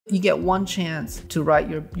You get one chance to write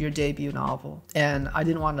your debut novel, and I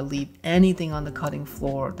didn't want to leave anything on the cutting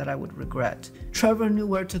floor that I would regret. Trevor knew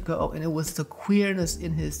where to go, and it was the queerness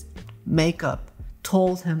in his makeup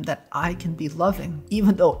told him that I can be loving,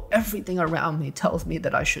 even though everything around me tells me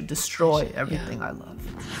that I should destroy everything I love.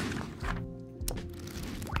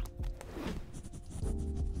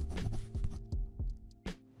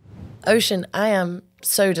 Ocean, I am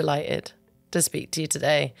so delighted to speak to you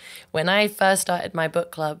today. When I first started my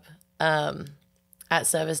book club at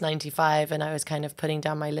Service95, and I was kind of putting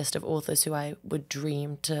down my list of authors who I would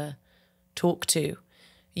dream to talk to,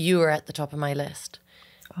 you were at the top of my list.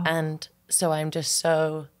 Oh. And so I'm just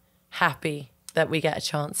so happy that we get a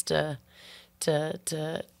chance to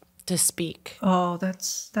speak. Oh,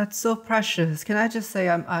 that's so precious. Can I just say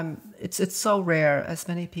it's so rare, as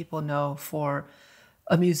many people know, for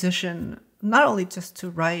a musician not only just to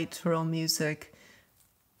write her own music,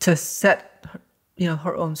 to set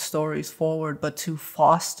her own stories forward, but to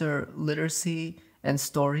foster literacy and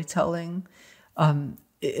storytelling.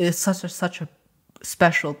 It's such a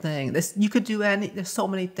special thing. You could do there's so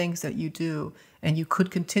many things that you do and you could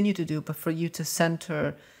continue to do, but for you to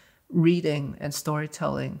center reading and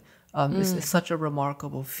storytelling is such a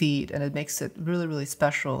remarkable feat, and it makes it really, really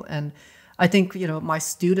special. And I think, my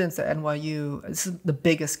students at NYU, this is the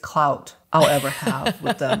biggest clout I'll ever have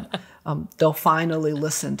with them. They'll finally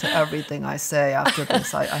listen to everything I say after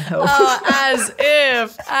this, I hope. Oh, as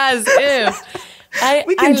if.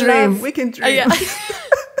 We can dream.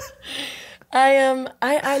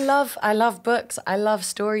 I love books. I love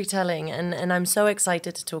storytelling. And I'm so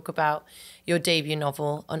excited to talk about your debut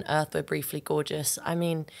novel, On Earth We're Briefly Gorgeous. I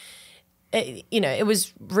mean, it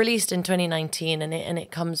was released in 2019 and it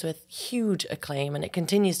comes with huge acclaim, and it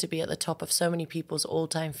continues to be at the top of so many people's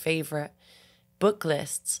all-time favorite book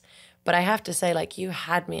lists. But I have to say, you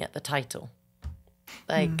had me at the title.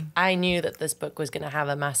 I knew that this book was going to have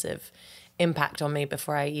a massive impact on me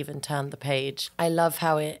before I even turned the page. I love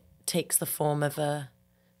how it takes the form of a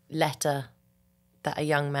letter that a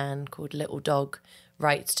young man called Little Dog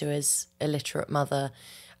writes to his illiterate mother.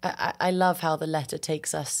 I love how the letter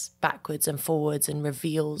takes us backwards and forwards and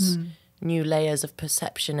reveals new layers of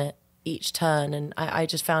perception at each turn. And I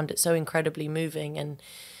just found it so incredibly moving. And,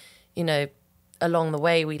 along the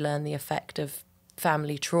way, we learn the effect of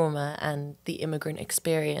family trauma and the immigrant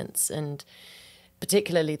experience, and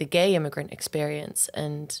particularly the gay immigrant experience.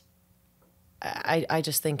 And I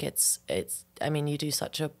just think you do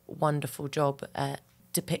such a wonderful job at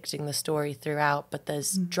depicting the story throughout, but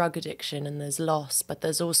there's drug addiction and there's loss, but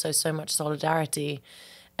there's also so much solidarity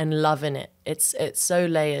and love in it. It's so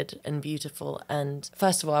layered and beautiful. And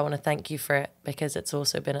first of all, I want to thank you for it, because it's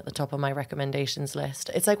also been at the top of my recommendations list.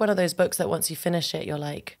 It's like one of those books that once you finish it, you're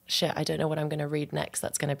like, shit, I don't know what I'm going to read next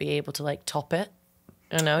that's going to be able to top it.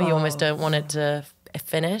 You almost don't want it to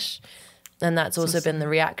finish. And that's also been the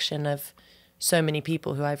reaction of so many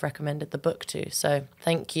people who I've recommended the book to. So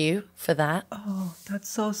thank you for that. Oh, that's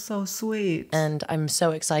so sweet. And I'm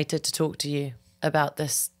so excited to talk to you about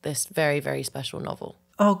this very, very special novel.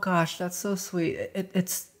 Oh gosh, that's so sweet.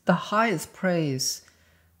 It's the highest praise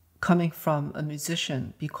coming from a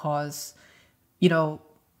musician, because,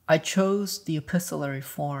 I chose the epistolary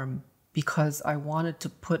form because I wanted to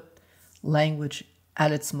put language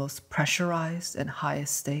at its most pressurized and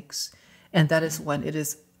highest stakes. And that is when it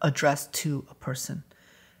is addressed to a person.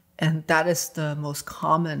 And that is the most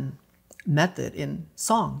common method in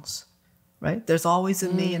songs, right? There's always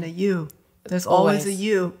a me and a you. There's always a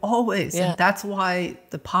you, always. Yeah. And that's why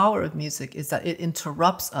the power of music is that it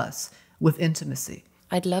interrupts us with intimacy.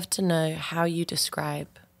 I'd love to know how you describe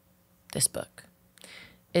this book.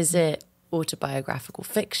 Is it autobiographical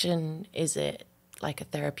fiction? Is it like a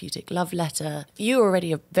therapeutic love letter? You were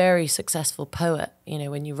already a very successful poet,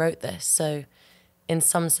 when you wrote this. So in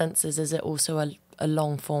some senses, is it also a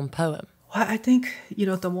long form poem? Well, I think,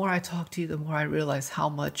 the more I talk to you, the more I realize how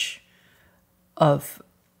much of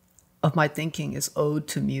my thinking is owed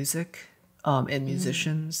to music and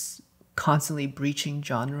musicians constantly breaching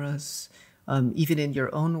genres, even in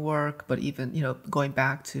your own work, but even, going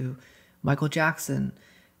back to Michael Jackson,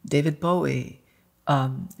 David Bowie,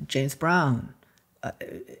 James Brown,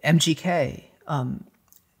 MGK.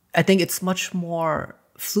 I think it's much more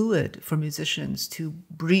fluid for musicians to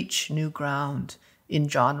breach new ground in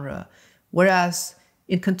genre, whereas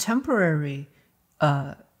in contemporary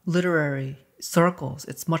literary circles,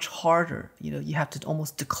 it's much harder. You have to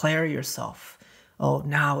almost declare yourself. Oh,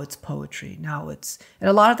 now it's poetry. And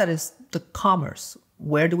a lot of that is the commerce.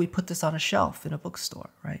 Where do we put this on a shelf in a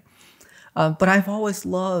bookstore, right? But I've always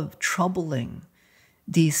loved troubling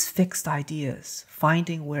these fixed ideas,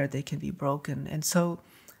 finding where they can be broken. And so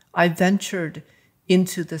I ventured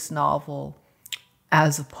into this novel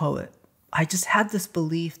as a poet. I just had this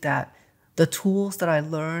belief that the tools that I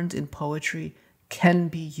learned in poetry can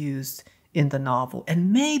be used in the novel,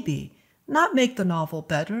 and maybe not make the novel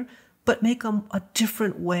better, but make them a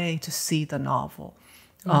different way to see the novel.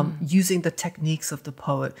 Using the techniques of the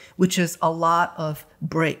poet, which is a lot of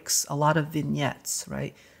breaks, a lot of vignettes,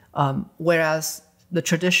 right? Whereas the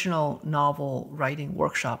traditional novel writing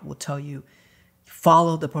workshop will tell you,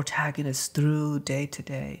 follow the protagonist through day to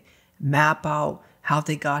day, map out how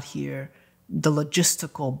they got here, the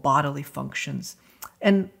logistical bodily functions.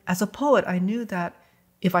 And as a poet, I knew that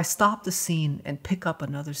if I stop the scene and pick up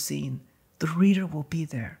another scene, the reader will be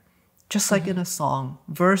there. Just like in a song,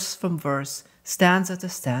 verse from verse, stanza to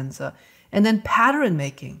stanza, and then pattern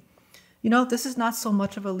making. This is not so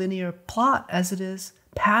much of a linear plot as it is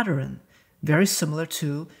pattern, very similar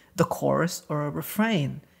to the chorus or a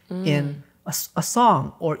refrain in a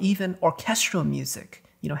song, or even orchestral music,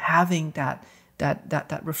 having that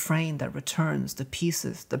refrain that returns, the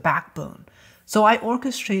pieces, the backbone. So I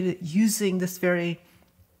orchestrated using this very,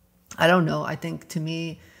 I don't know, I think to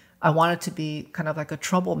me, I wanted to be kind of like a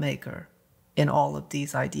troublemaker in all of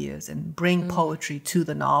these ideas and bring poetry to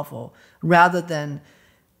the novel rather than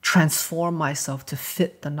transform myself to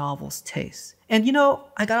fit the novel's taste. And,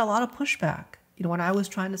 I got a lot of pushback. When I was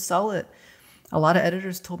trying to sell it, a lot of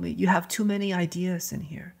editors told me, you have too many ideas in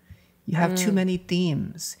here. You have too many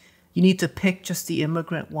themes. You need to pick just the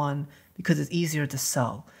immigrant one because it's easier to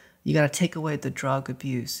sell. You got to take away the drug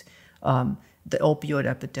abuse, the opioid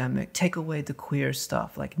epidemic, take away the queer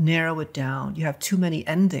stuff, like narrow it down. You have too many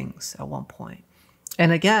endings at one point.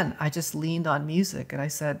 And again, I just leaned on music and I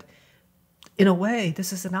said, in a way,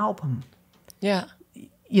 this is an album. Yeah.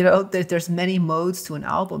 There's many modes to an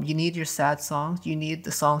album. You need your sad songs. You need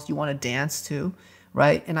the songs you want to dance to,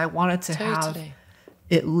 right? And I wanted to have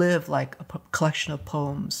it live like a collection of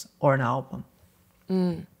poems or an album.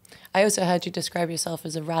 I also heard you describe yourself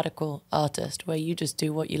as a radical artist where you just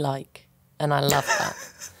do what you like. And I love that.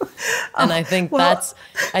 And I think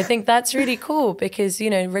that's really cool because,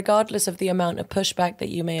 regardless of the amount of pushback that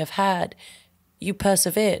you may have had, you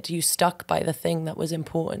persevered, you stuck by the thing that was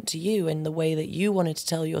important to you in the way that you wanted to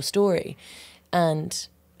tell your story. And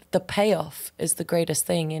the payoff is the greatest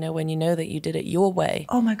thing, when you know that you did it your way.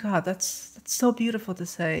 Oh my God, that's so beautiful to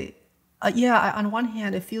say. On one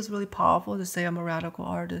hand, it feels really powerful to say I'm a radical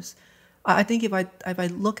artist. I think if I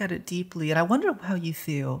look at it deeply, and I wonder how you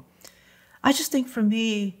feel, I just think for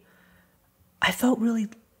me, I felt really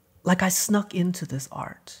like I snuck into this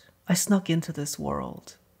art. I snuck into this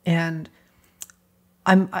world. And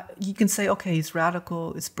you can say, okay, it's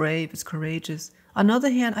radical, it's brave, it's courageous. On the other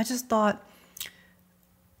hand, I just thought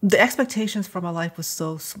the expectations for my life was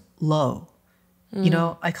so low.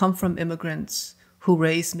 I come from immigrants who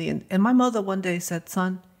raised me. And my mother one day said,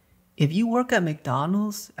 son, if you work at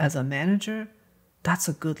McDonald's as a manager, that's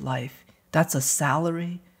a good life. That's a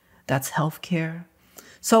salary. That's healthcare.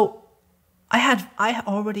 So I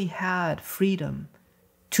already had freedom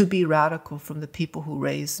to be radical from the people who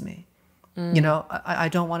raised me. I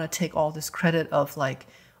don't want to take all this credit of like,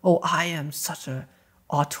 oh, I am such a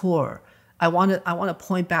auteur. I want to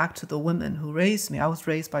point back to the women who raised me. I was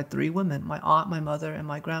raised by 3 women, my aunt, my mother, and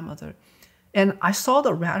my grandmother. And I saw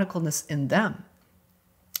the radicalness in them.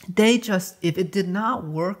 They just, if it did not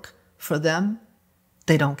work for them,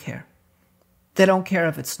 they don't care. They don't care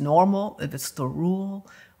if it's normal, if it's the rule,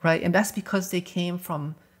 right? And that's because they came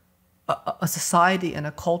from a society and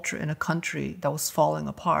a culture and a country that was falling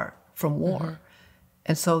apart from war.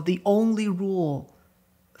 And so the only rule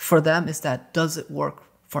for them is that, does it work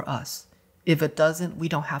for us? If it doesn't, we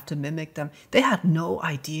don't have to mimic them. They had no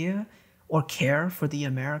idea or care for the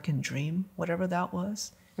American dream, whatever that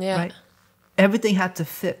was, right? Everything had to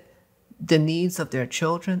fit the needs of their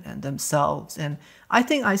children and themselves. And I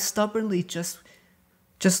think I stubbornly just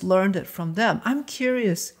learned it from them. I'm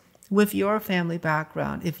curious, with your family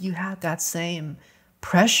background, if you had that same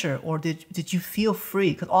pressure, or did you feel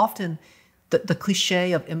free? Because often the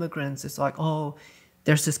cliche of immigrants is like, oh,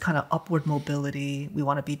 there's this kind of upward mobility. We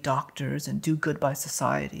want to be doctors and do good by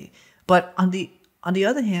society. But on the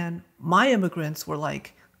other hand, my immigrants were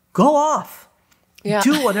like, go off. Yeah.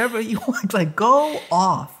 Do whatever you want. Like, go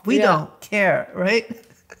off. We don't care, right?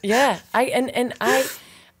 Yeah.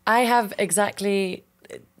 I have exactly,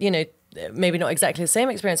 maybe not exactly the same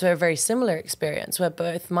experience, but a very similar experience where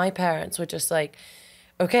both my parents were just like,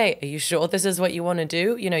 okay, are you sure this is what you want to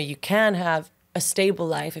do? You can have a stable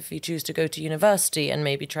life if you choose to go to university and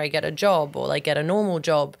maybe try get a job or like get a normal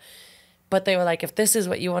job. But they were like, if this is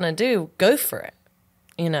what you want to do, go for it.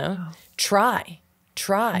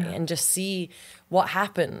 Try and just see what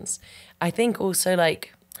happens. I think also,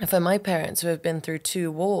 like, for my parents who have been through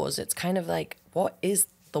 2 wars, it's kind of like, what is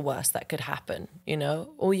the worst that could happen? You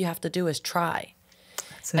know, all you have to do is try.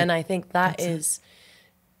 That's it. And I think that is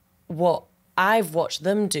what I've watched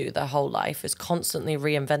them do their whole life, is constantly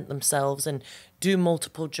reinvent themselves and do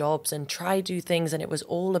multiple jobs and try do things. And it was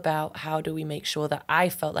all about, how do we make sure that I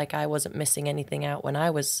felt like I wasn't missing anything out when I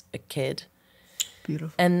was a kid.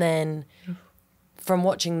 Beautiful. And then from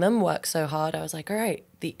watching them work so hard, I was like, all right,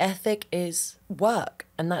 the ethic is work,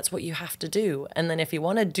 and that's what you have to do. And then if you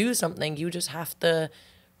want to do something, you just have to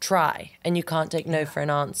try, and you can't take no for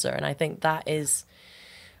an answer. And I think that is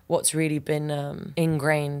what's really been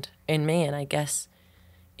ingrained in me, and I guess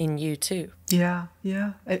in you too. Yeah.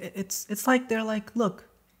 It's like they're like, look,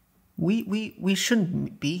 we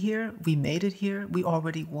shouldn't be here. We made it here. We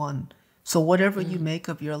already won. So whatever you make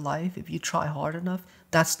of your life, if you try hard enough,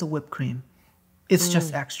 that's the whipped cream. It's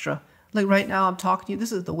just extra. Like right now, I'm talking to you.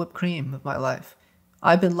 This is the whipped cream of my life.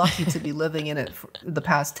 I've been lucky to be living in it for the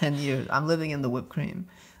past 10 years. I'm living in the whipped cream,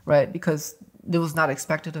 right? Because it was not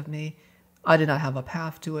expected of me. I did not have a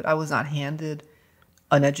path to it. I was not handed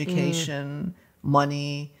an education,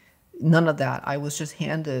 money, none of that. I was just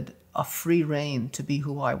handed a free rein to be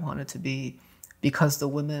who I wanted to be, because the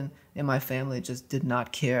women in my family just did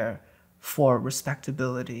not care for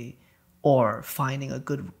respectability or finding a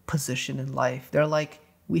good position in life. They're like,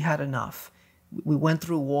 we had enough. We went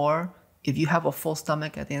through war. If you have a full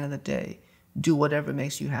stomach at the end of the day, do whatever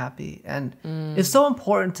makes you happy. And it's so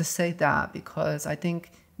important to say that, because I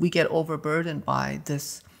think we get overburdened by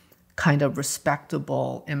this kind of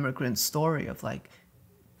respectable immigrant story of like,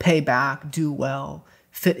 pay back, do well,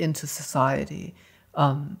 fit into society.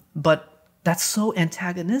 But that's so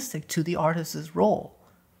antagonistic to the artist's role.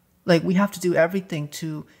 Like, we have to do everything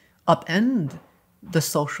to upend the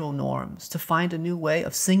social norms, to find a new way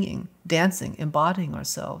of singing, dancing, embodying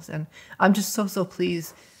ourselves. And I'm just so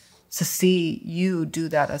pleased to see you do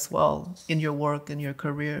that as well in your work and your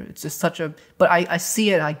career. It's just such a, but I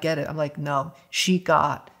see it and I get it. I'm like, no, she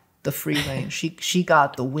got the free rein. She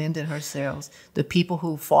got the wind in her sails. The people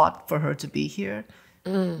who fought for her to be here,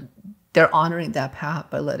 they're honoring that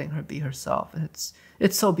path by letting her be herself. And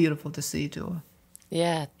it's so beautiful to see, Dua.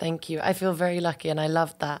 Yeah, thank you. I feel very lucky, and I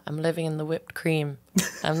love that. I'm living in the whipped cream.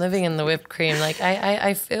 I'm living in the whipped cream. Like,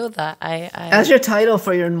 I feel that. That's your title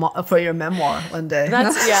for your memoir one day.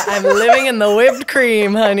 That's yeah. I'm living in the whipped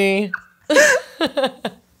cream, honey.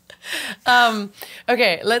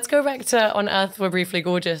 Okay, let's go back to On Earth We're Briefly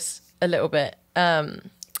Gorgeous a little bit, and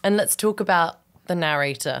let's talk about the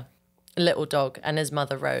narrator, Little Dog, and his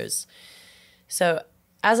mother Rose. So,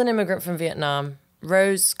 as an immigrant from Vietnam,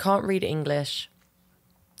 Rose can't read English.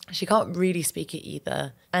 She can't really speak it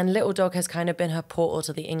either. And Little Dog has kind of been her portal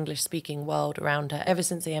to the English-speaking world around her ever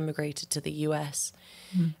since they emigrated to the US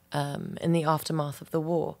in the aftermath of the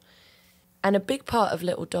war. And a big part of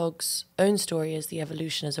Little Dog's own story is the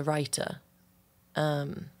evolution as a writer.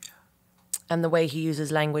 And the way he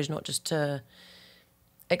uses language not just to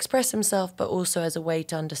express himself, but also as a way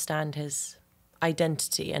to understand his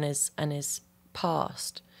identity and his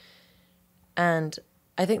past. And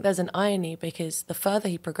I think there's an irony, because the further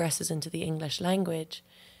he progresses into the English language,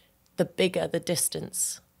 the bigger the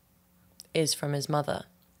distance is from his mother.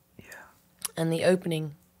 Yeah. And the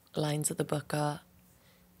opening lines of the book are,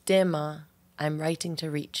 "Dear Ma, I'm writing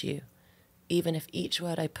to reach you, even if each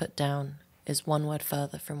word I put down is one word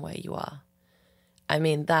further from where you are." I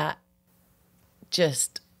mean, that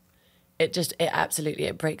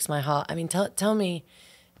it breaks my heart. I mean, tell me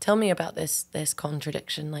about this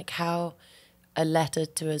contradiction, like how a letter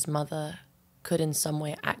to his mother could in some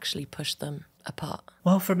way actually push them apart.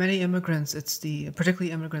 Well, for many immigrants,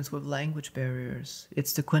 particularly immigrants with language barriers,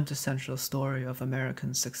 it's the quintessential story of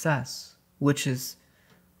American success, which is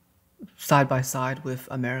side by side with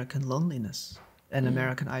American loneliness and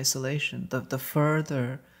American isolation. The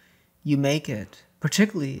further you make it,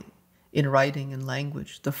 particularly in writing and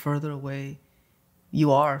language, the further away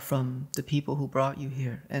you are from the people who brought you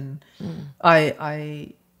here. And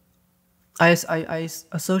I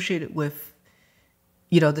associate it with,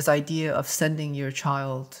 this idea of sending your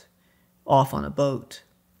child off on a boat.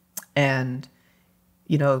 And,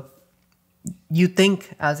 you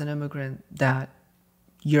think as an immigrant that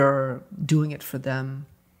you're doing it for them.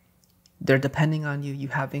 They're depending on you. You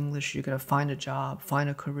have English. You're going to find a job, find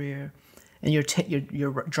a career. And you're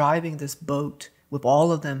driving this boat with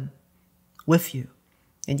all of them with you.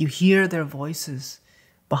 And you hear their voices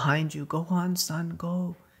behind you. Go on, son,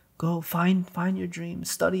 go. Go find your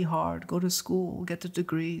dreams, study hard, go to school, get the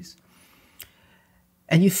degrees.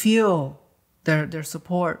 And you feel their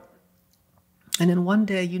support. And then one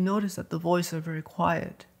day you notice that the voices are very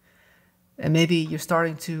quiet. And maybe you're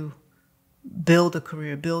starting to build a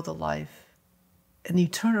career, build a life. And you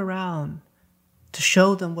turn around to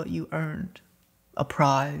show them what you earned, a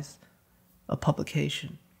prize, a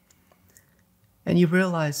publication. And you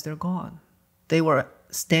realize they're gone. They were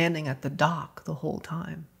standing at the dock the whole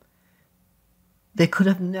time. They could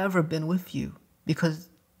have never been with you because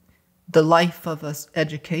the life of us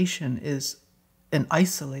education is an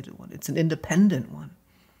isolated one. It's an independent one.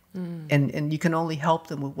 And you can only help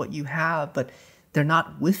them with what you have, but they're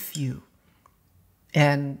not with you.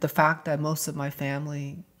 And the fact that most of my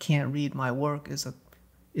family can't read my work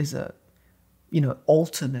is a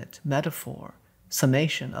ultimate metaphor,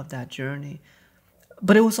 summation of that journey.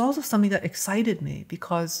 But it was also something that excited me,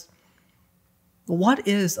 because what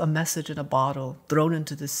is a message in a bottle thrown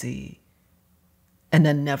into the sea and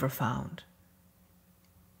then never found?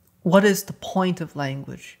 What is the point of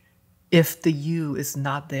language if the you is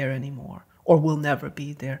not there anymore, or will never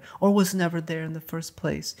be there, or was never there in the first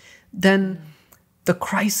place? Then the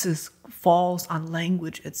crisis falls on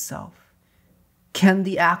language itself. Can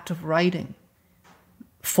the act of writing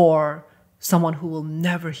for someone who will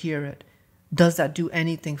never hear it, does that do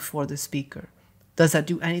anything for the speaker? Does that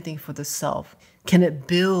do anything for the self? Can it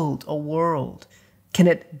build a world? Can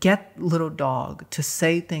it get little dog to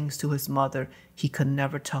say things to his mother he could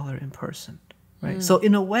never tell her in person? Right. So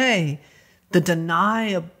in a way, the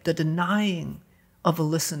denying of a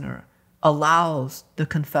listener allows the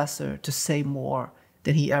confessor to say more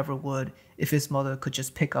than he ever would if his mother could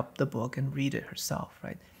just pick up the book and read it herself.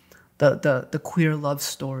 Right. The queer love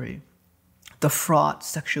story, the fraught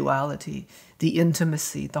sexuality, the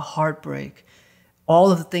intimacy, the heartbreak,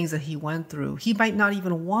 all of the things that he went through. He might not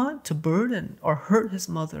even want to burden or hurt his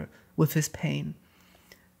mother with his pain.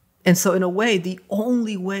 And so in a way, the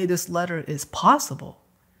only way this letter is possible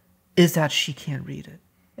is that she can't read it.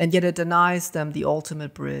 And yet it denies them the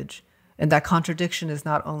ultimate bridge. And that contradiction is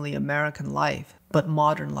not only American life, but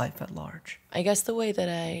modern life at large. I guess the way that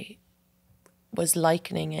I was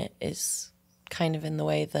likening it is kind of in the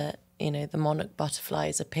way that, the monarch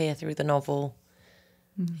butterflies appear through the novel.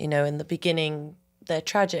 In the beginning, they're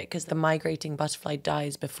tragic because the migrating butterfly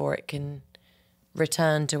dies before it can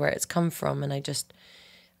return to where it's come from. And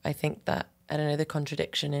I think that, the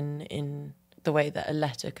contradiction in the way that a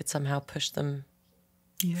letter could somehow push them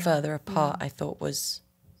further apart, I thought was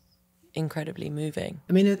incredibly moving.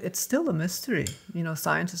 I mean, it's still a mystery.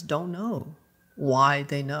 Scientists don't know why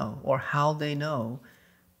they know or how they know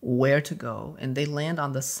where to go. And they land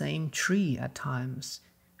on the same tree at times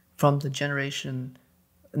from the generation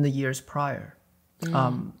in the years prior.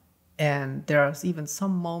 And there are even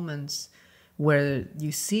some moments where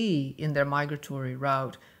you see in their migratory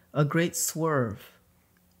route a great swerve.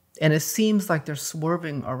 And it seems like they're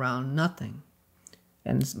swerving around nothing.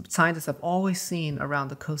 And scientists have always seen around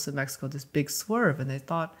the coast of Mexico this big swerve. And they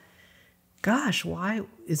thought, gosh, why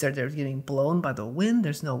is they're getting blown by the wind?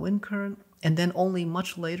 There's no wind current. And then only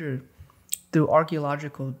much later, through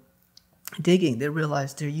archaeological digging, they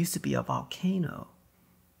realized there used to be a volcano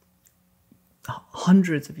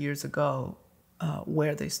hundreds of years ago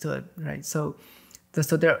where they stood, right? So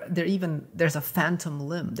there's a phantom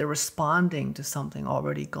limb. They're responding to something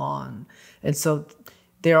already gone. And so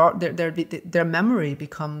their memory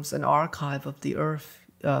becomes an archive of the earth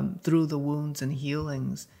through the wounds and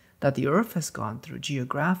healings that the earth has gone through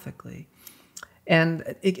geographically.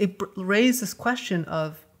 And it raised this question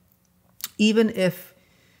of, even if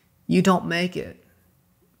you don't make it,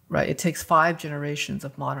 right? It takes 5 generations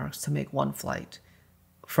of monarchs to make one flight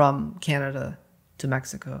from Canada to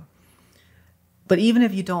Mexico. But even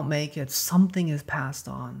if you don't make it, something is passed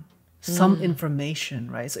on, some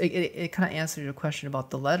information, right? So it kind of answers your question about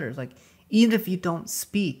the letters. Like, even if you don't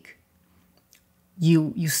speak,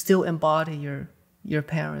 you still embody your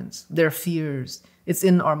parents, their fears. It's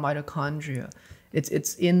in our mitochondria.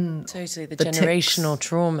 It's in totally the generational ticks.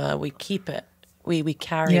 Trauma. We keep it. We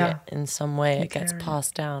carry it in some way. It gets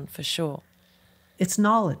passed down for sure. It's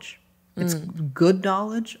knowledge. It's good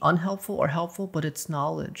knowledge, unhelpful or helpful, but it's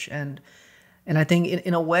knowledge. And I think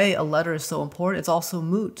in a way, a letter is so important. It's also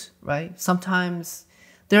moot, right? Sometimes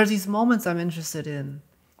there are these moments I'm interested in,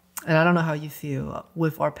 and I don't know how you feel,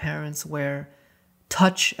 with our parents, where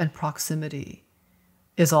touch and proximity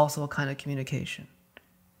is also a kind of communication,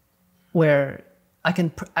 where I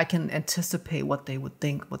can anticipate what they would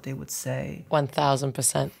think, what they would say.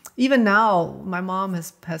 1000%. Even now, my mom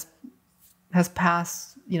has passed,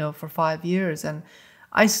 for 5 years, and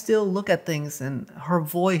I still look at things, and her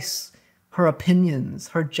voice, her opinions,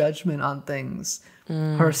 her judgment on things,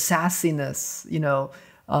 her sassiness,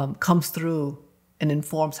 comes through, and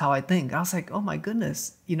informs how I think. I was like, oh my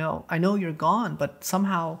goodness, you know, I know you're gone, but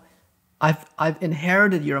somehow I've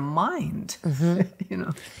inherited your mind, you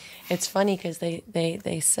know. It's funny because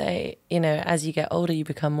they say, you know, as you get older, you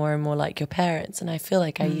become more and more like your parents. And I feel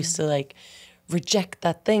like I used to like reject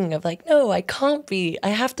that thing of like, no, I can't be. I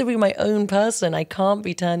have to be my own person. I can't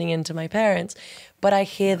be turning into my parents. But I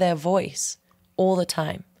hear their voice all the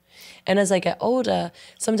time. And as I get older,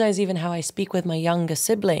 sometimes even how I speak with my younger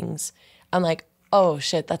siblings, I'm like, oh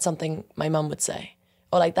shit, that's something my mum would say.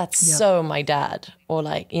 Or like, that's so my dad. Or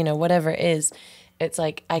like, you know, whatever it is. It's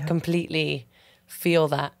like, I completely feel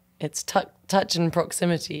that. It's touch and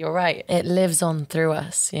proximity. You're right. It lives on through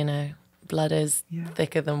us, you know. Blood is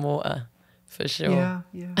thicker than water, for sure.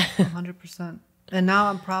 Yeah, 100%. And now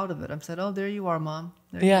I'm proud of it. I've said, oh, there you are, Mom.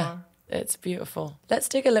 There you are. It's beautiful. Let's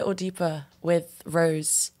dig a little deeper with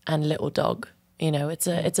Rose and Little Dog. You know, it's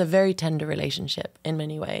a very tender relationship in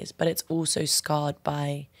many ways, but it's also scarred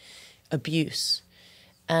by abuse.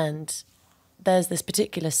 And there's this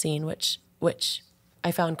particular scene which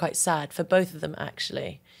I found quite sad for both of them,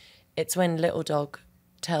 actually. It's when Little Dog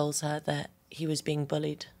tells her that he was being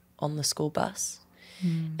bullied on the school bus.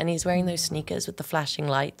 And he's wearing those sneakers with the flashing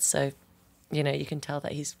lights. So, you know, you can tell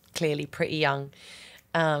that he's clearly pretty young.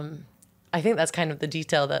 I think that's kind of the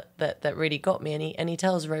detail that really got me. And he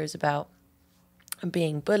tells Rose about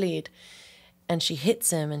being bullied. And she hits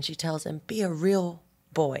him and she tells him, be a real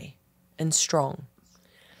boy and strong.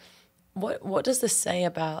 What does this say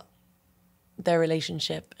about their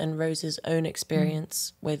relationship and Rose's own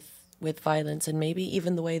experience with violence, and maybe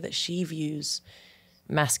even the way that she views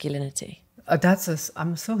masculinity?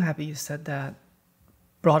 I'm so happy you said that,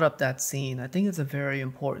 brought up that scene. I think it's a very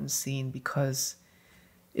important scene because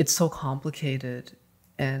it's so complicated,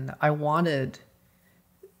 and I wanted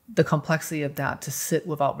the complexity of that to sit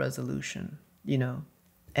without resolution, you know.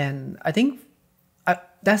 And I think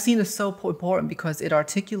that scene is so important because it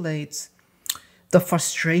articulates the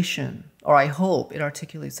frustration, or I hope it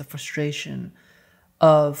articulates the frustration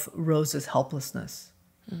of Rose's helplessness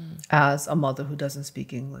as a mother who doesn't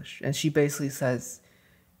speak English. And she basically says,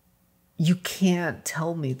 you can't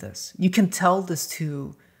tell me this. You can tell this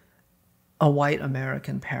to a white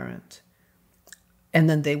American parent, and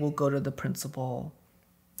then they will go to the principal.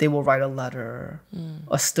 They will write a letter,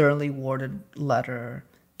 a sternly worded letter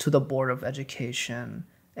to the Board of Education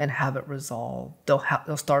and have it resolved.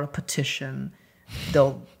 They'll start a petition.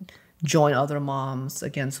 They'll join other moms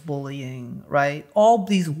against bullying, right? All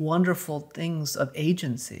these wonderful things of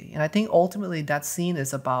agency. And I think ultimately that scene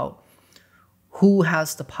is about who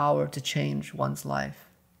has the power to change one's life.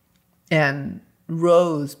 And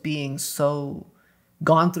Rose, being so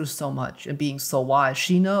gone through so much and being so wise,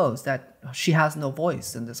 she knows that she has no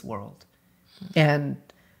voice in this world. And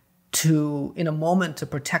in a moment to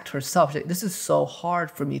protect herself, this is so hard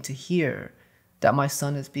for me to hear that my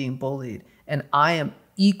son is being bullied, and I am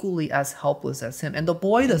equally as helpless as him. And the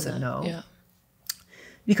boy doesn't know,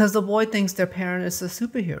 because the boy thinks their parent is a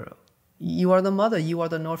superhero. You are the mother, you are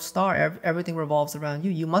the North Star, everything revolves around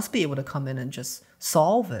you. You must be able to come in and just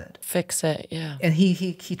solve it. Fix it, yeah. And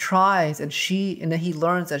he tries, and then he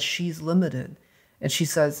learns that she's limited. And she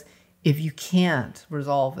says, if you can't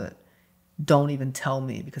resolve it, don't even tell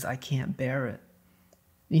me, because I can't bear it.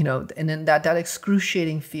 You know, and then that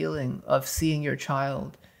excruciating feeling of seeing your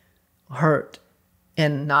child hurt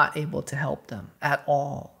and not able to help them at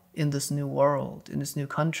all in this new world, in this new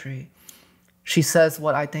country. She says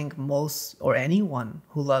what I think most, or anyone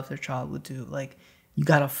who loves their child would do, like, you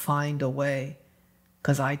got to find a way,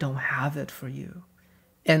 because I don't have it for you.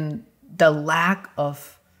 And the lack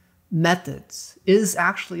of methods is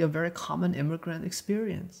actually a very common immigrant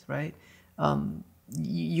experience, right? In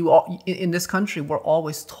this country, we're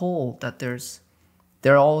always told that there's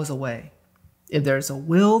always a way. If there's a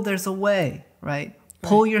will, there's a way, right?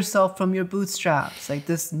 Pull yourself from your bootstraps. Like,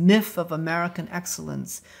 this myth of American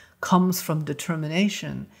excellence comes from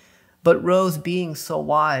determination. But Rose, being so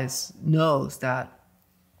wise, knows that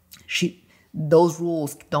those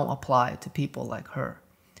rules don't apply to people like her.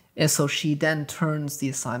 And so she then turns the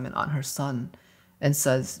assignment on her son and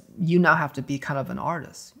says, you now have to be kind of an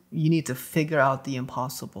artist. You need to figure out the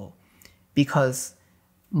impossible, because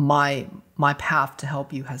my path to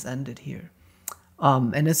help you has ended here.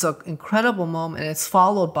 And it's an incredible moment, and it's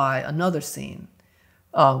followed by another scene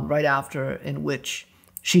right after, in which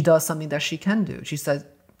she does something that she can do. She says,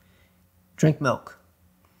 drink milk.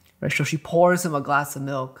 Right? So she pours him a glass of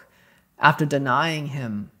milk after denying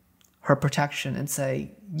him her protection and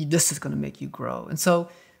say, this is going to make you grow. And so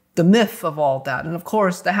the myth of all that, and of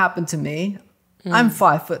course that happened to me. I'm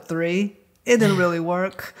 5'3". It didn't really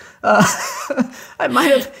work. I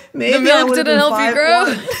might have, maybe The I milk would have didn't been help you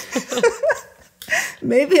 5'1". grow.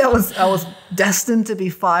 Maybe I was destined to be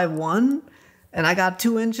 5'1", and I got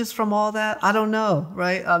 2 inches from all that. I don't know,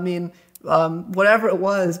 right? I mean, whatever it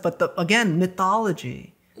was, but again,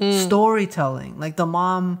 mythology, storytelling, like the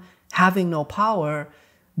mom having no power,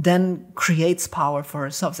 then creates power for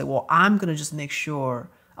herself. Say, well, I'm gonna just make sure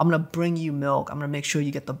I'm gonna bring you milk. I'm gonna make sure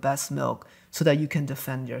you get the best milk so that you can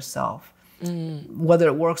defend yourself. Whether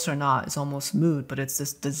it works or not is almost moot, but it's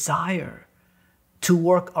this desire to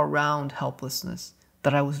work around helplessness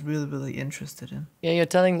that I was really, really interested in. Yeah, you're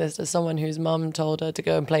telling this as someone whose mum told her to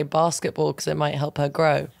go and play basketball because it might help her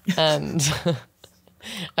grow. And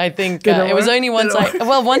I think it was only once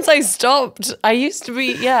once I stopped. I used to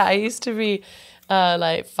be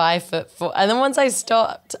like 5'4", and then once I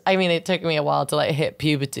stopped, I mean, it took me a while to like hit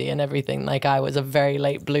puberty and everything. Like I was a very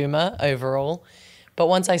late bloomer overall, but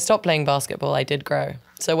once I stopped playing basketball, I did grow.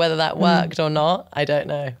 So whether that worked or not, I don't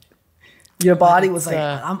know. Your body was like,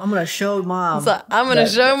 I'm gonna show mom. It's like, I'm gonna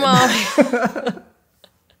show mom.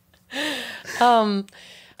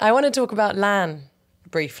 I want to talk about Lan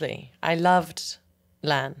briefly. I loved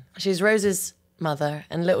Lan. She's Rose's mother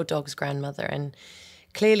and Little Dog's grandmother, and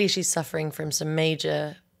clearly she's suffering from some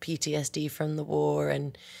major PTSD from the war,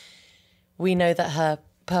 and we know that her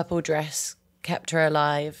purple dress kept her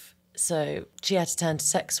alive, so she had to turn to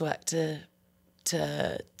sex work to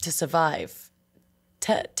survive.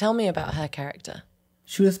 Tell me about her character.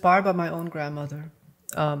 She was inspired by my own grandmother,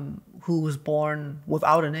 who was born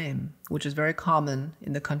without a name, which is very common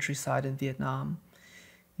in the countryside in Vietnam.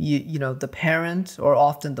 You know, the parent, or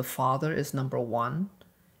often the father, is number one,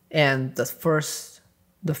 and the first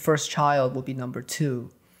child will be number two.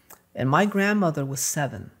 And my grandmother was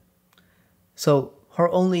 7. So her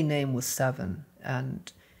only name was 7,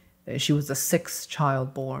 and she was the 6th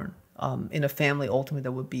child born in a family ultimately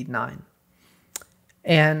that would be 9.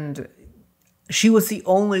 And she was the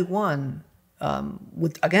only one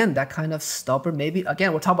with, again, that kind of stubborn, maybe,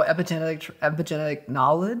 again, we're talking about epigenetic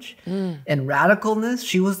knowledge and radicalness.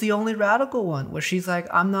 She was the only radical one where she's like,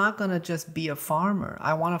 I'm not going to just be a farmer.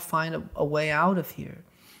 I want to find a way out of here.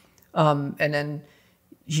 And then,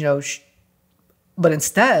 you know, but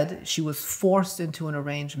instead, she was forced into an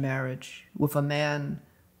arranged marriage with a man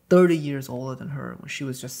 30 years older than her when she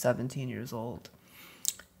was just 17 years old.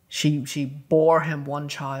 She bore him one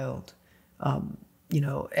child, you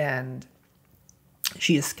know, and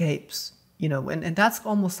she escapes, you know, and that's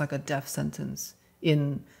almost like a death sentence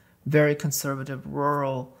in very conservative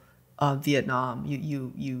rural Vietnam.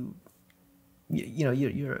 You know,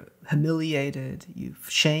 you're humiliated, you've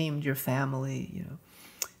shamed your family, you know.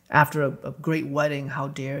 After a great wedding, how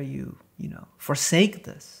dare you, you know, forsake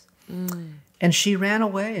this? And she ran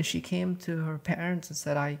away, and she came to her parents and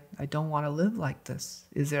said, I don't want to live like this.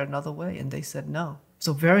 Is there another way? And they said no.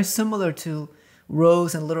 So very similar to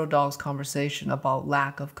Rose and Little Dog's conversation about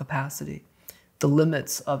lack of capacity, the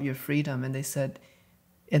limits of your freedom. And they said,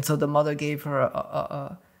 and so the mother gave her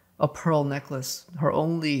a pearl necklace, her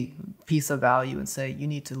only piece of value, and say, you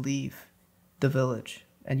need to leave the village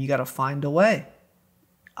and you got to find a way.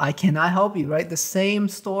 I cannot help you, right? The same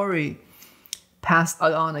story passed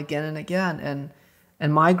on again and again.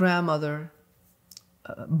 And my grandmother,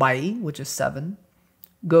 Bai, which is 7,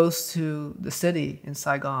 goes to the city in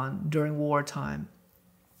Saigon during wartime.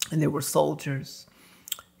 And there were soldiers.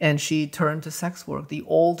 And she turned to sex work, the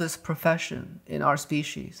oldest profession in our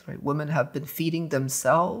species, right? Women have been feeding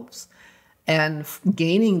themselves and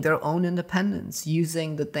gaining their own independence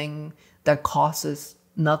using the thing that costs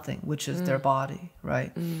nothing, which is their body,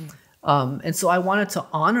 right? And so I wanted to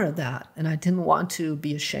honor that, and I didn't want to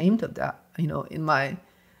be ashamed of that. You know, I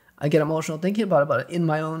get emotional thinking about it. In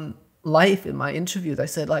my own life, in my interviews, I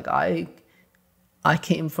said, like, I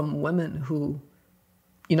came from women who,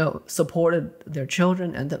 you know, supported their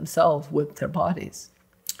children and themselves with their bodies.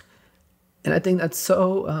 And I think that's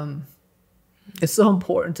so, it's so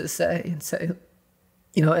important to say,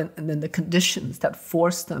 you know, and then the conditions that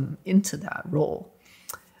forced them into that role.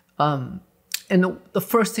 And the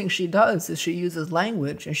first thing she does is she uses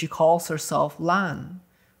language, and she calls herself Lan,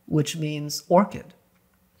 which means orchid.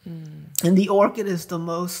 And the orchid is the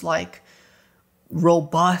most like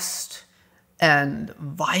robust and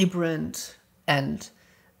vibrant and,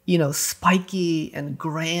 you know, spiky and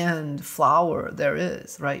grand flower there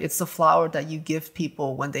is, right? It's the flower that you give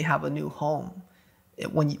people when they have a new home,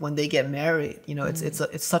 when they get married. You know,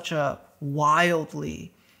 it's such a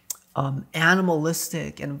wildly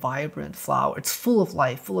animalistic and vibrant flower. It's full of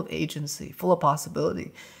life, full of agency, full of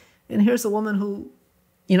possibility. And here's a woman who,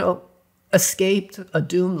 you know, escaped a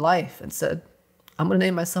doomed life and said, I'm gonna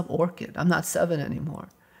name myself Orchid. I'm not 7 anymore.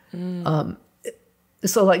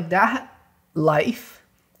 So like that life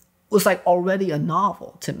was like already a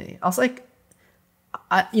novel to me. I was like,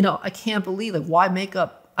 I can't believe, like, why make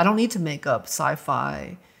up? I don't need to make up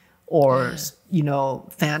sci-fi or,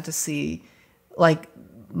 fantasy. Like,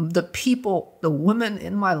 the women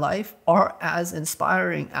in my life are as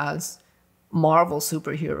inspiring as Marvel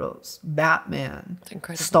superheroes, Batman,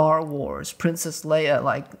 Star Wars, Princess Leia.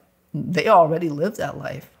 Like, they already lived that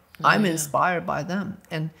life. I'm inspired by them.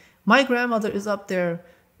 And my grandmother is up there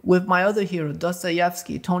with my other hero,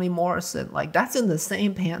 Dostoevsky, Toni Morrison. Like, that's in the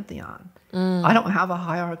same pantheon. I don't have a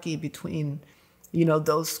hierarchy between,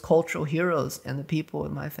 those cultural heroes and the people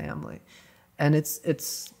in my family. And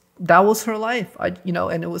that was her life. And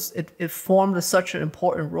it formed such an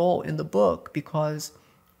important role in the book, because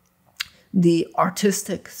the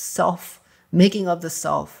artistic making of the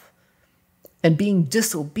self and being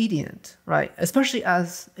disobedient, right? Especially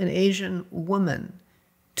as an Asian woman,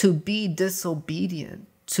 to be disobedient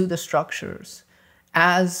to the structures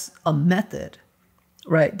as a method,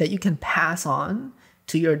 right, that you can pass on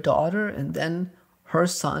to your daughter and then her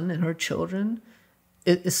son and her children,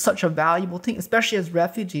 it is such a valuable thing, especially as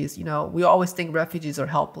refugees. We always think refugees are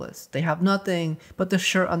helpless. They have nothing but the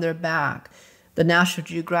shirt on their back. The National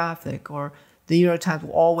Geographic or the New York Times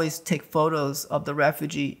will always take photos of the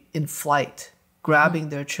refugee in flight, grabbing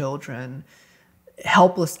their children,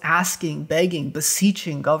 helpless, asking, begging,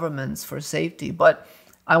 beseeching governments for safety. But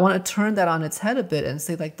I want to turn that on its head a bit and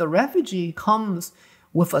say, like, the refugee comes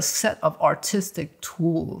with a set of artistic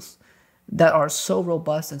tools that are so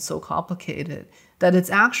robust and so complicated that it's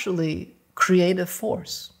actually creative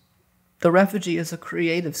force. The refugee is a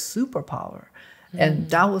creative superpower. And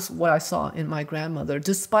that was what I saw in my grandmother,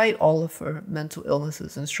 despite all of her mental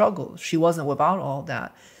illnesses and struggles. She wasn't without all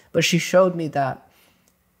that. But she showed me that,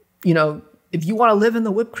 if you want to live in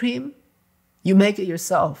the whipped cream, you make it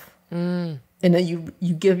yourself. And then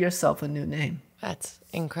you give yourself a new name. That's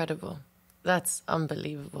incredible. That's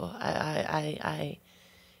unbelievable.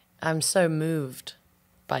 I'm so moved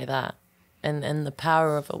by that. And the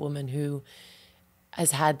power of a woman who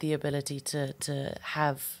has had the ability to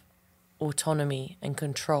have autonomy and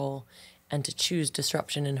control and to choose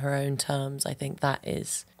disruption in her own terms. I think that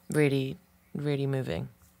is really, really moving.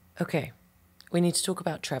 Okay, we need to talk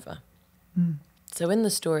about Trevor. So in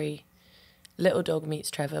the story, Little Dog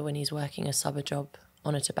meets Trevor when he's working a summer job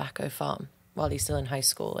on a tobacco farm while he's still in high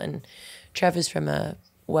school. And Trevor's from a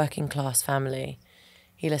working class family.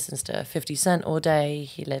 He listens to 50 Cent all day.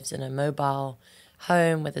 He lives in a mobile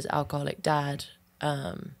home with his alcoholic dad,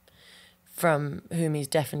 from whom he's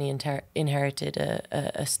definitely inherited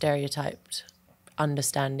a stereotyped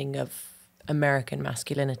understanding of American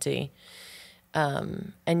masculinity.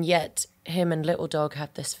 And yet him and Little Dog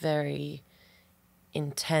have this very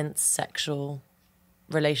intense sexual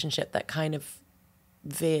relationship that kind of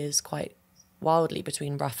veers quite wildly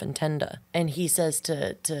between rough and tender. And he says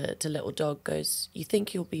to Little Dog, goes, "You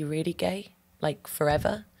think you'll be really gay, like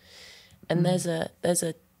forever?" And there's a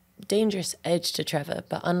dangerous edge to Trevor,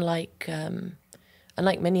 but unlike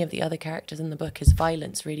many of the other characters in the book, his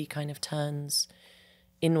violence really kind of turns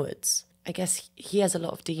inwards. I guess he has a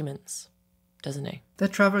lot of demons, doesn't he? The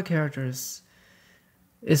Trevor character is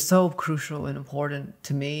so crucial and important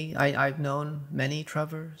to me. I've known many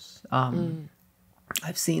Trevors.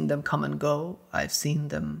 I've seen them come and go. I've seen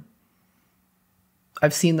them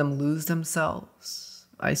lose themselves.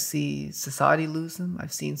 I see society lose them.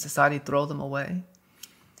 I've seen society throw them away.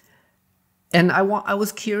 And I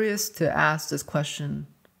was curious to ask this question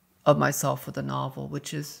of myself for the novel,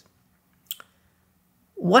 which is,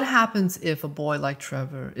 what happens if a boy like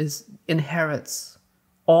Trevor inherits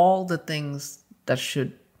all the things that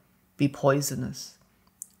should be poisonous?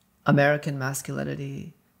 American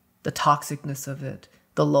masculinity, the toxicness of it,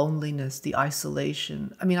 the loneliness, the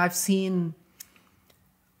isolation. I mean, I've seen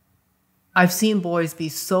boys be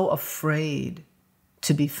so afraid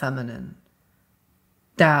to be feminine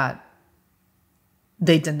that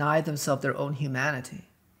they deny themselves their own humanity.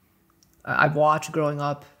 I've watched growing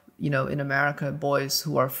up, in America, boys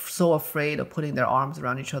who are so afraid of putting their arms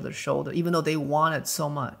around each other's shoulder, even though they want it so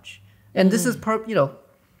much. And this is,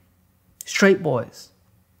 straight boys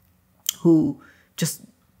who just,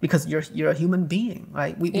 because you're a human being,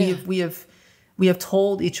 right? We have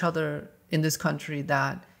told each other in this country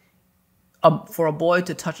that for a boy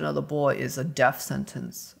to touch another boy is a death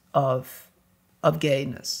sentence of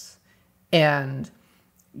gayness. And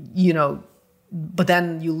but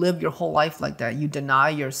then you live your whole life like that. You deny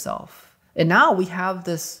yourself. And now we have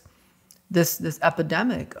this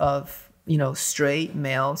epidemic of, straight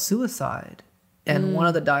male suicide. And one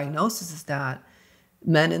of the diagnoses is that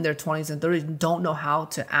men in their 20s and 30s don't know how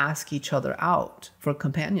to ask each other out for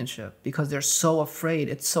companionship because they're so afraid.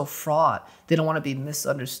 It's so fraught. They don't want to be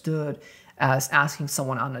misunderstood as asking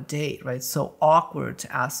someone on a date, right? It's so awkward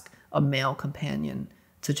to ask a male companion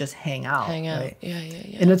to just hang out. Right?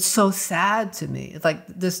 Yeah. And it's so sad to me. It's like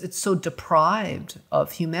this, it's so deprived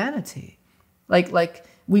of humanity. Like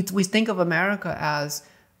we think of America as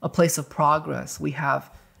a place of progress. We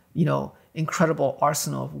have, incredible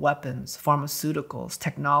arsenal of weapons, pharmaceuticals,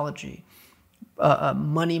 technology,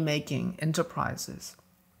 money-making enterprises.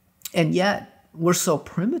 And yet we're so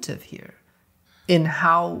primitive here in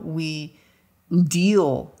how we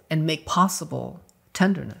deal and make possible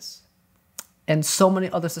tenderness. And so many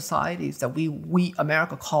other societies that we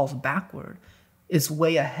America calls backward is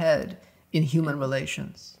way ahead in human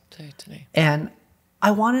relations. Totally. And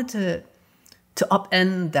I wanted to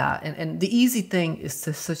upend that. And the easy thing is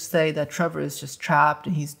to say that Trevor is just trapped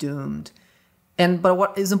and he's doomed. But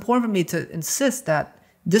what is important for me to insist that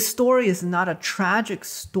this story is not a tragic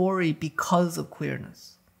story because of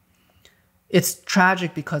queerness. It's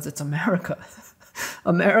tragic because it's America.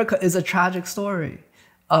 America is a tragic story.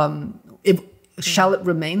 Shall it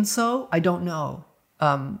remain so? I don't know.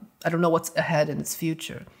 I don't know what's ahead in its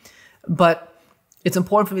future. But it's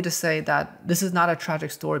important for me to say that this is not a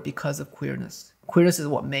tragic story because of queerness. Queerness is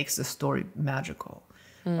what makes the story magical.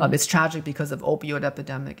 It's tragic because of opioid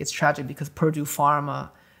epidemic. It's tragic because Purdue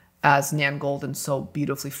Pharma, as Nan Golden so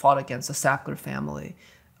beautifully fought against the Sackler family,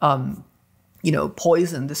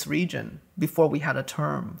 poisoned this region before we had a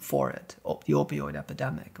term for it, the opioid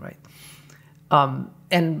epidemic, right?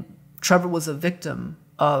 And Trevor was a victim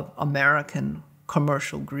of American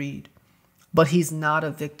commercial greed, but he's not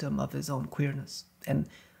a victim of his own queerness. And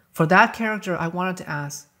for that character, I wanted to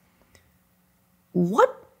ask,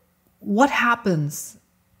 what happens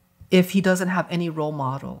if he doesn't have any role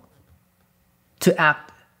model to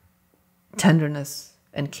act tenderness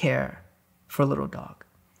and care for a little dog?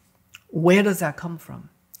 Where does that come from,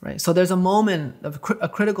 right? So there's a moment, a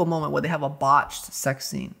critical moment where they have a botched sex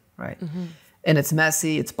scene, right? Mm-hmm. And it's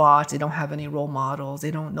messy, it's botched, they don't have any role models,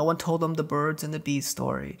 no one told them the birds and the bees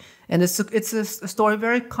story. And it's a story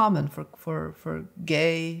very common for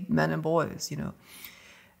gay men and boys,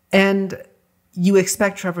 And you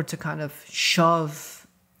expect Trevor to kind of shove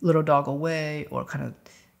little dog away or kind of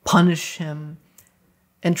punish him.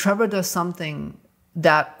 And Trevor does something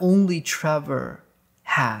that only Trevor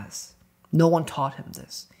has. No one taught him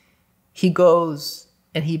this. He goes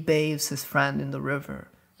and he bathes his friend in the river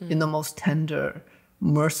in the most tender,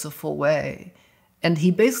 merciful way. And he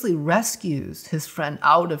basically rescues his friend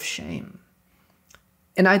out of shame.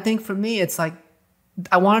 And I think for me, it's like,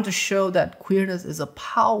 I wanted to show that queerness is a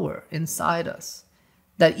power inside us,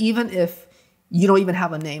 that even if you don't even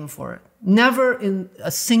have a name for it, never in a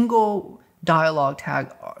single dialogue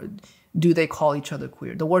tag do they call each other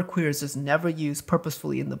queer. The word queer is just never used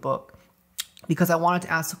purposefully in the book, because I wanted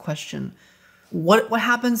to ask the question, what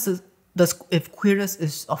happens if queerness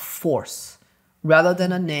is a force rather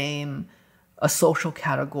than a name, a social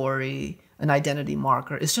category, an identity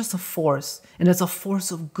marker? It's just a force, and it's a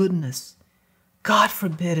force of goodness. God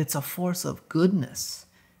forbid it's a force of goodness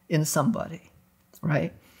in somebody,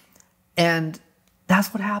 right? And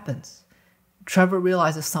that's what happens. Trevor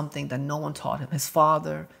realizes something that no one taught him. His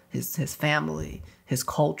father, his family, his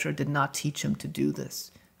culture did not teach him to do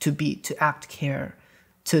this, to act care,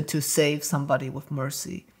 to save somebody with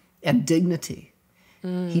mercy and dignity.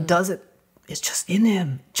 He does it. It's just in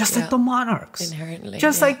him, just like the monarchs. Inherently.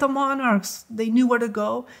 Just like the monarchs. They knew where to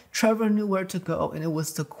go. Trevor knew where to go. And it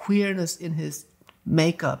was the queerness in his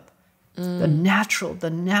makeup, the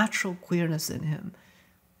natural queerness in him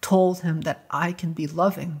told him that I can be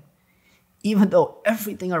loving, even though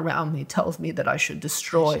everything around me tells me that I should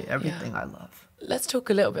destroy everything I love. Let's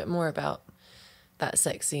talk a little bit more about that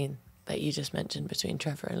sex scene that you just mentioned between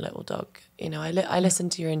Trevor and Little Dog. I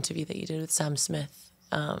listened to your interview that you did with Sam Smith.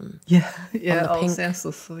 On the Sam's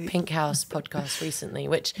so sweet. Pink House podcast recently,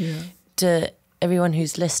 which to everyone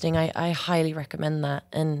who's listening, I highly recommend that.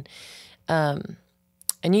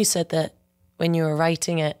 And you said that when you were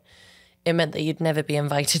writing it, it meant that you'd never be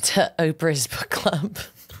invited to Oprah's book club.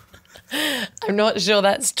 I'm not sure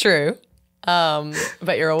that's true,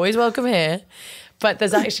 but you're always welcome here. But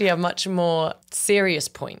there's actually a much more serious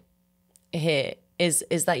point here, is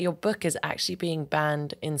that your book is actually being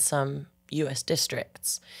banned in some US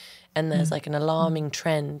districts. And there's like an alarming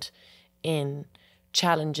trend in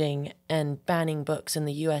challenging and banning books in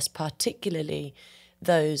the US, particularly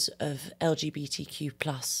those of LGBTQ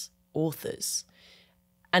plus authors.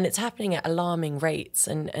 And it's happening at alarming rates.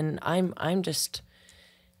 And I'm just,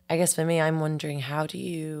 I guess for me, I'm wondering, how do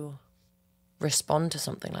you respond to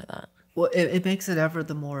something like that? Well, it makes it ever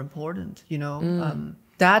the more important, you know.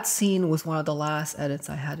 That scene was one of the last edits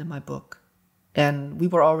I had in my book, and we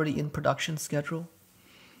were already in production schedule.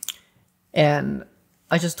 And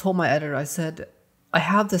I just told my editor, I said, I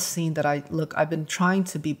have this scene that I've been trying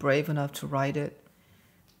to be brave enough to write it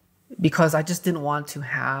because I just didn't want to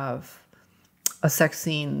have a sex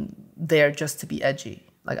scene there just to be edgy.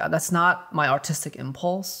 Like, that's not my artistic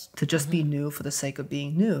impulse, to just be new for the sake of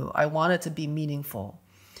being new. I want it to be meaningful.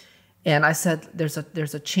 And I said, there's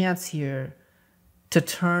a chance here to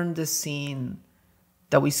turn this scene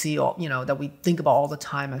that we see all, you know, that we think about all the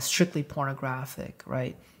time as strictly pornographic,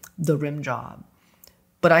 right? The rim job.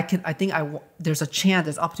 But there's a chance,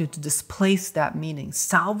 there's opportunity to displace that meaning,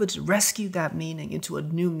 salvage, rescue that meaning into a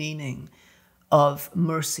new meaning of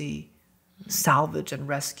mercy, salvage and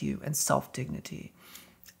rescue, and self-dignity.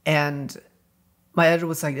 And my editor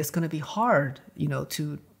was like, it's going to be hard, you know,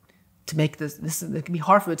 to make this, it can be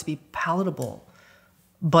hard for it to be palatable.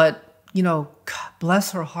 But, you know,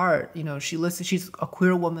 bless her heart, you know, she's a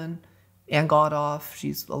queer woman, Ann Godoff,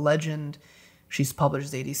 she's a legend. She's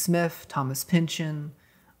published Zadie Smith, Thomas Pynchon,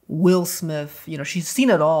 Will Smith, you know, she's seen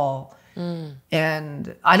it all.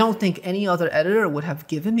 And I don't think any other editor would have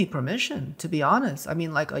given me permission, to be honest. I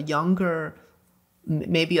mean, like a younger,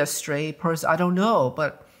 maybe a straight person, I don't know,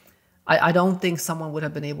 but I don't think someone would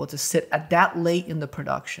have been able to sit at that late in the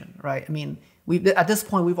production, right? I mean, at this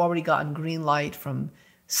point, we've already gotten green light from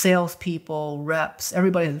salespeople, reps,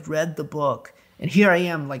 everybody has read the book. And here I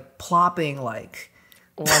am, like, plopping, like,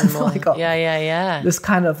 one more. like this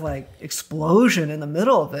kind of like explosion in the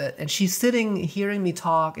middle of it. And she's sitting, hearing me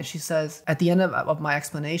talk, and she says, at the end of my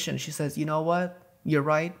explanation, she says, you know what? You're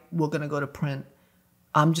right. We're going to go to print.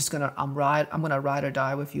 I'm going to ride or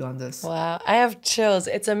die with you on this. Wow. I have chills.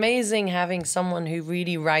 It's amazing having someone who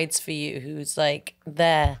really writes for you, who's like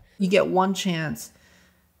there. You get one chance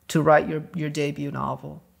to write your debut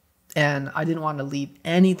novel. And I didn't want to leave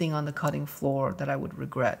anything on the cutting floor that I would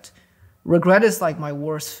regret. Regret is like my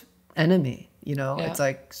worst enemy, you know? Yeah. It's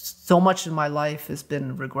like so much in my life has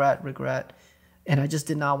been regret. And I just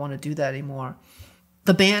did not want to do that anymore.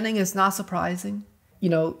 The banning is not surprising. You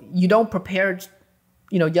know, you don't prepare,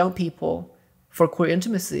 you know, young people for queer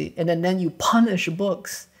intimacy, and then you punish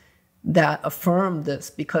books that affirm this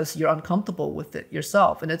because you're uncomfortable with it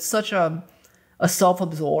yourself. And it's such a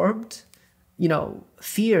self-absorbed, you know,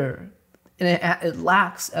 fear, and it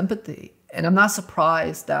lacks empathy. And I'm not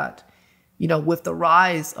surprised that, you know, with the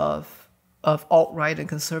rise of alt-right and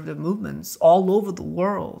conservative movements all over the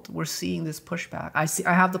world, we're seeing this pushback.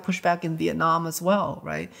 I have the pushback in Vietnam as well,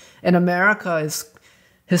 right? And America has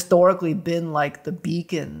historically been like the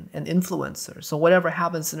beacon and influencer. So whatever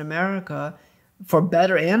happens in America, for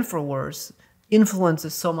better and for worse,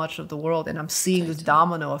 influences so much of the world. And I'm seeing this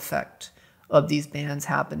domino effect of these bans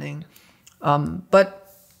happening.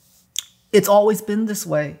 But it's always been this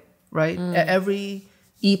way, right? Every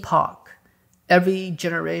epoch, every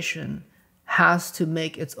generation has to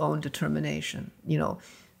make its own determination. You know,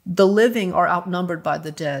 the living are outnumbered by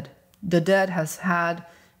the dead. The dead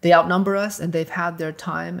they outnumber us, and they've had their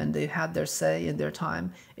time, and they've had their say in their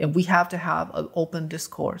time. And we have to have an open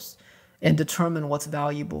discourse and determine what's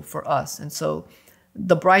valuable for us. And so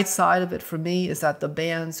the bright side of it for me is that the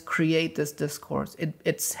bans create this discourse.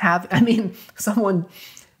 Someone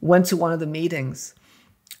went to one of the meetings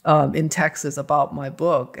in Texas about my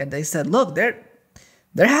book, and they said, look, they're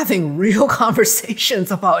having real conversations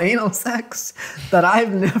about anal sex that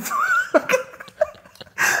I've never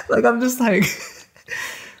like, I'm just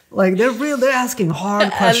like they're asking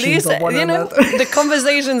hard questions of one another. The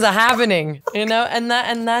conversations are happening, you know, and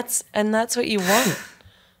that's what you want,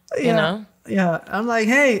 you know. Yeah, I'm like,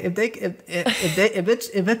 hey, if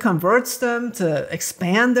it converts them to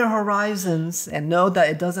expand their horizons and know that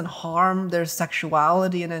it doesn't harm their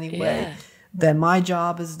sexuality in any way, then my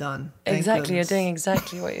job is done. Exactly, you're doing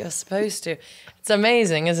exactly what you're supposed to. It's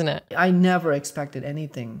amazing, isn't it? I never expected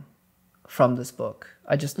anything from this book.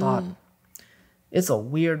 I just thought, it's a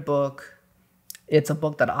weird book. It's a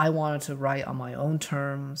book that I wanted to write on my own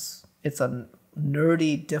terms. It's a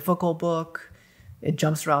nerdy, difficult book. It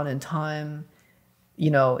jumps around in time.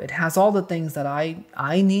 You know, it has all the things that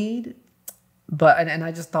I need. And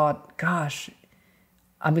I just thought, gosh,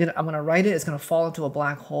 I'm gonna write it. It's gonna fall into a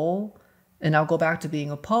black hole, and I'll go back to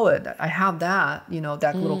being a poet. I have that, you know,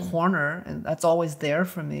 that little corner, and that's always there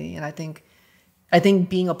for me. And I think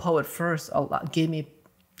being a poet first gave me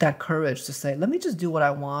that courage to say, let me just do what I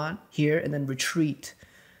want here, and then retreat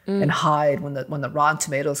and hide when the Rotten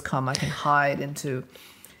Tomatoes come. I can hide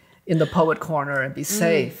in the poet corner and be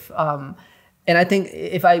safe. And I think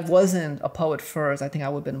if I wasn't a poet first, I think I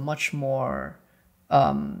would have been much more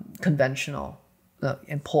conventional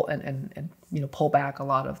and pull back a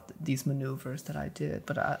lot of these maneuvers that I did.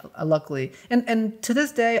 But I luckily, and to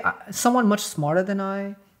this day, someone much smarter than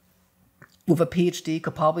I, with a PhD,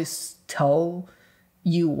 could probably tell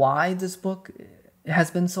you why this book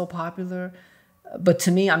has been so popular. But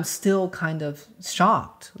to me, I'm still kind of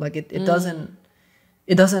shocked. Like it doesn't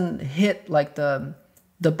hit like the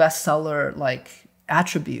bestseller like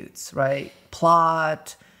attributes, right?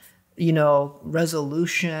 Plot,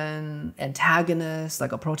 resolution, antagonist,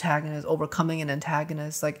 like a protagonist overcoming an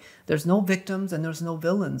antagonist. Like there's no victims and there's no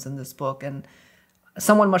villains in this book. And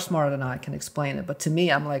someone much smarter than I can explain it. But to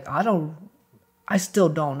me, I'm like, I still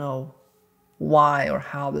don't know why or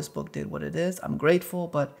how this book did what it is. I'm grateful,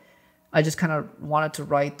 but I just kind of wanted to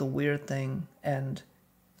write the weird thing, and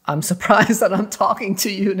I'm surprised that I'm talking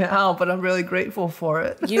to you now, but I'm really grateful for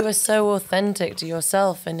it. You were so authentic to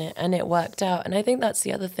yourself and it worked out. And I think that's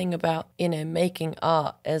the other thing about, making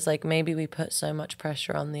art is like maybe we put so much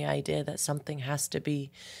pressure on the idea that something has to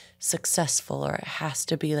be successful or it has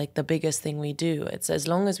to be like the biggest thing we do. It's as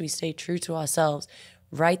long as we stay true to ourselves,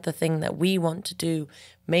 write the thing that we want to do,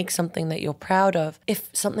 make something that you're proud of. If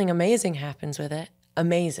something amazing happens with it,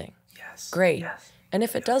 amazing. Yes. Great. Yes. And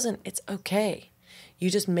if it doesn't, it's okay. You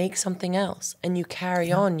just make something else and you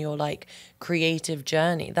carry on your like creative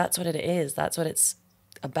journey. That's what it is. That's what it's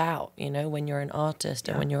about, when you're an artist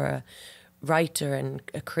and when you're a writer and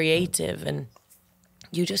a creative, and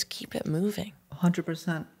you just keep it moving.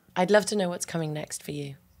 100%. I'd love to know what's coming next for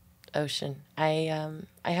you, Ocean. I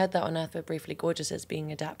heard that On Earth We're Briefly Gorgeous is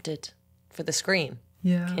being adapted for the screen.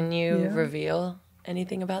 Yeah. Can you reveal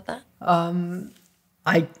anything about that?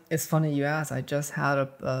 It's funny you asked. I just had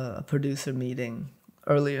a producer meeting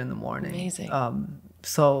earlier in the morning. Amazing.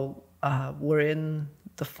 So we're in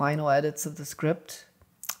the final edits of the script,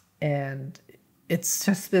 and it's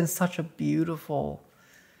just been such a beautiful,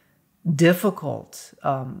 difficult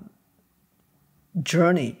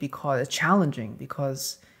journey, because it's challenging,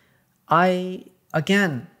 because I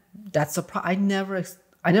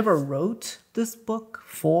never wrote this book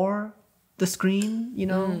for the screen,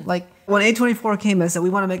 like when A24 came and said, we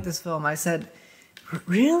want to make this film, I said,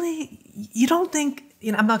 really? You don't think,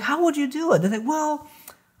 I'm like, how would you do it? They're like, well,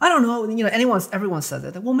 I don't know. Everyone says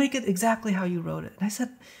it. We'll make it exactly how you wrote it. And I said,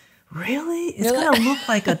 really? It's going to look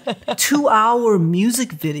like a 2-hour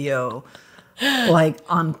music video, like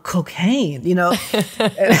on cocaine,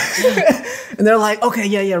 And they're like, okay,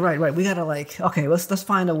 yeah, right. We got to let's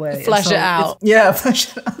find a way. Flesh it out.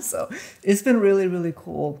 Flesh it out. So it's been really, really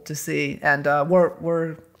cool to see. And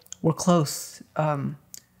we're close.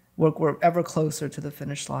 We're ever closer to the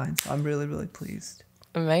finish line. So I'm really, really pleased.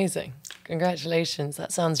 Amazing. Congratulations.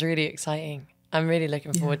 That sounds really exciting. I'm really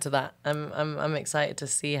looking forward to that. I'm excited to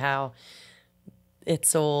see how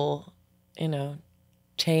it's all,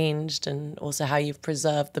 changed, and also how you've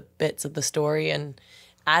preserved the bits of the story and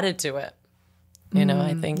added to it.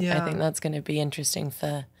 I think that's going to be interesting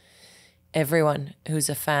for everyone who's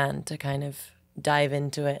a fan to kind of dive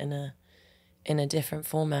into it in a different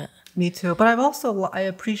format. Me too. But I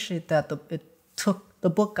appreciate that the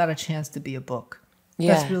book got a chance to be a book.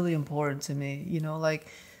 Yeah. That's really important to me. Like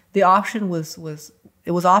the option was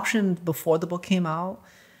optioned before the book came out.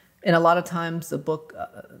 And a lot of times the book,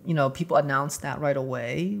 people announced that right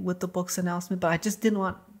away with the book's announcement. But I just didn't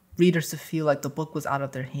want readers to feel like the book was out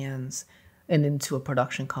of their hands and into a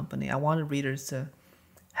production company. I wanted readers to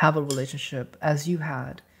have a relationship as you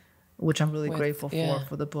had, which I'm really grateful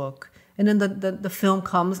for the book. And then the film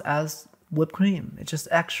comes as whipped cream. It's just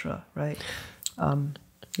extra, right?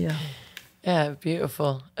 Yeah,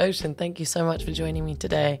 beautiful. Ocean, thank you so much for joining me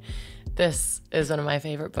today. This is one of my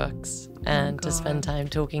favorite books, and to spend time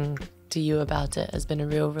talking to you about it has been a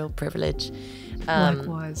real privilege.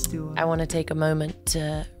 Likewise, Dua. I want to take a moment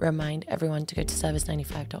to remind everyone to go to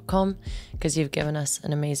service95.com, because you've given us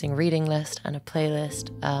an amazing reading list and a playlist,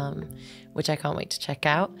 which I can't wait to check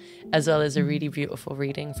out, as well as a really beautiful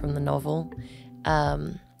reading from the novel.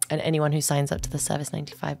 And anyone who signs up to the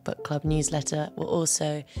Service95 Book Club newsletter will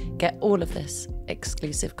also get all of this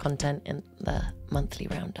exclusive content in the monthly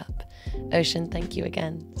roundup. Ocean, thank you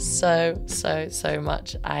again so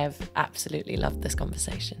much. I have absolutely loved this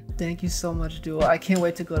conversation. Thank you so much, Dua. I can't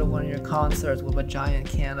wait to go to one of your concerts with a giant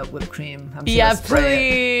can of whipped cream.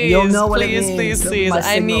 Please. You'll know what it means. Please.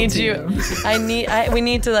 I need you. We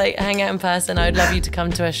need to hang out in person. I would love you to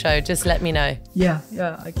come to a show. Just let me know. Yeah,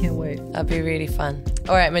 I can't wait. That'd be really fun.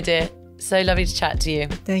 All right, my dear. So lovely to chat to you.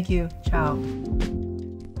 Thank you. Ciao.